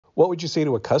What would you say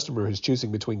to a customer who's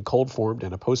choosing between cold formed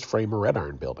and a post frame or red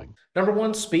iron building? Number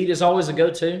one, speed is always a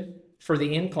go-to. For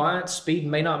the end client, speed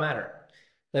may not matter.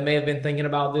 They may have been thinking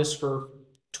about this for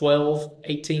 12,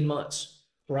 18 months,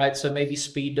 right? So maybe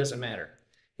speed doesn't matter.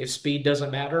 If speed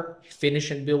doesn't matter,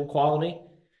 finish and build quality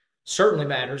certainly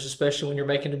matters, especially when you're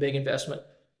making a big investment,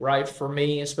 right? For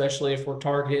me, especially if we're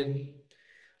targeting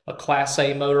a Class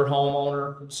A motor home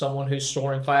owner, someone who's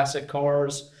storing classic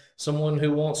cars, someone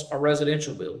who wants a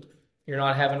residential build. You're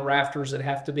not having rafters that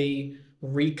have to be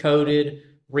recoated,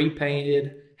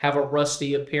 repainted, have a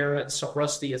rusty appearance, a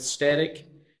rusty aesthetic.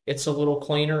 It's a little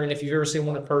cleaner, and if you've ever seen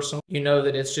one in person, you know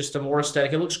that it's just a more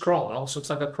aesthetic. It looks chrome. It almost looks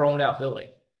like a chromed out building.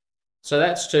 So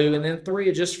that's two. And then three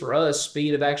is just for us,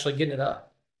 speed of actually getting it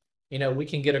up. You know, we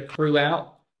can get a crew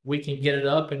out, we can get it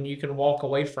up, and you can walk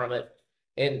away from it.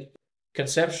 And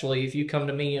conceptually, if you come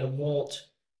to me and want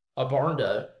a barn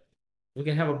dough, we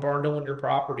can have a barn dough on your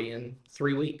property in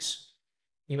 3 weeks.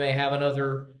 You may have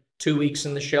another 2 weeks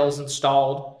in the shells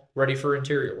installed, ready for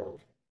interior work.